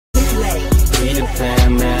Future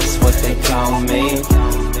fam, that's what they call me.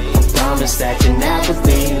 I promise that you'll never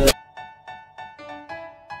be.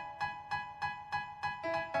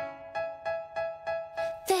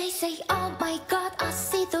 They say, oh my God, I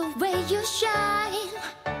see the way you shine.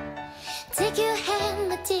 Take your hand,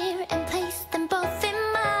 my dear, and place them both in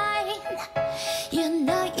mine. You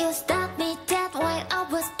know you stopped me dead while I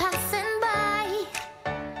was passing by.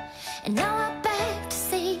 And now I beg to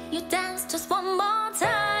see you dance just one more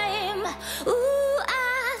time. Ooh,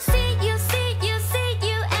 I see you, see you, see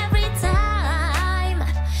you every time.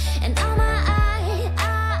 And oh my, I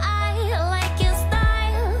like your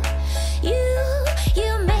style.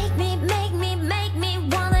 You make me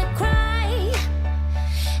wanna cry.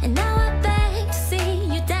 And now I beg to see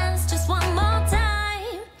you dance just one more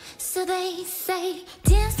time. So they say,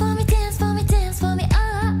 dance for me, dance for me, dance for me,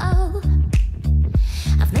 oh, oh.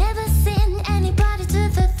 I've never seen anybody do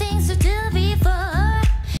the things you do before.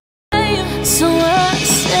 So I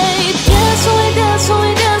say, dance for me, dance for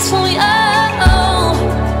me, dance for me, oh, oh.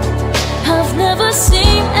 I've never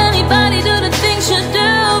seen anybody do the things you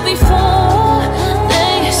do before.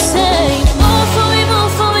 They say, move for me,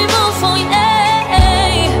 move for me, move for me,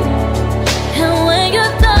 eh. And when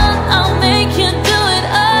you're done, I'll make you do it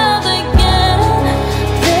all again.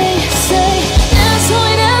 They say, dance for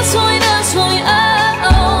me, dance for me, dance for me, oh,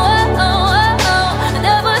 oh, oh, oh, oh. I've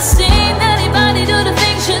never seen anybody do the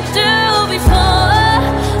things you do before.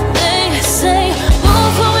 They say,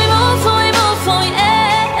 move for me, move for me, move for me, eh.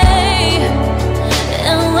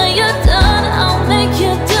 And when you're done, I'll make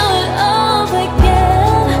you do it all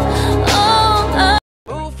again. Oh, oh.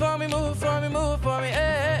 Move for me, move for me, move for me,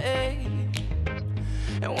 eh.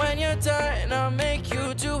 And when you're done, I'll make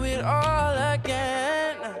you do it all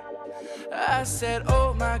again. I said,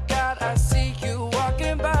 oh my God, I see you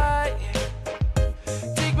walking by.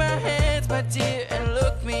 Take my hands, my dear, and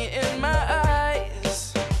look me in my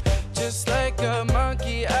eyes. Just like a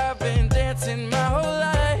monkey, I've been dancing my whole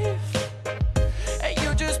life. And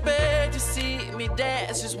you just beg to see me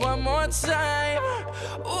dance just one more time.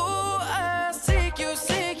 Ooh, I seek you,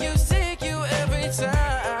 seek you, seek you every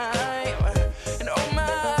time. And oh my,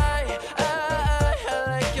 I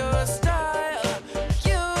like your style.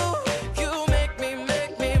 You make me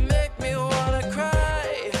wanna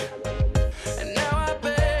cry. And now I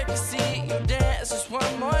beg to see you dance just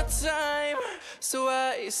one more time. So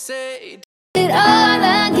I say, It all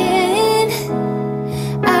again.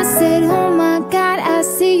 I said, oh my God, I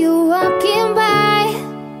see you walking by.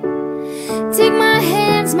 Take my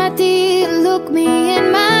hands, my dear, look me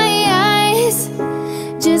in my eyes.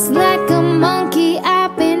 Just like a monkey,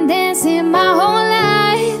 I've been dancing my whole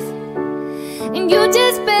life. And you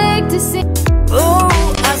just beg to see. Oh,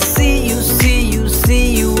 I see you, see you,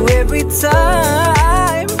 see you every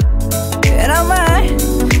time. And I like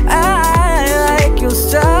your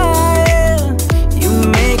style. You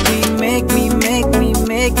make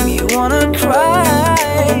me wanna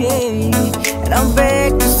cry. And I'm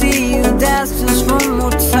back to see you dance just one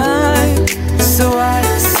more time. So I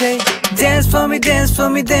say, dance for me, dance for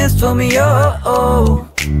me, dance for me, oh, oh.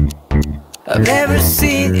 I've never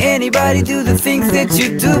seen anybody do the things that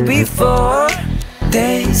you do before.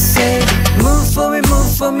 They say, move for me,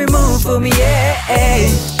 move for me, move for me, yeah.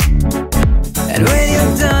 And when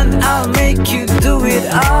you're done, I'll make you do it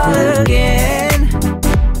all again.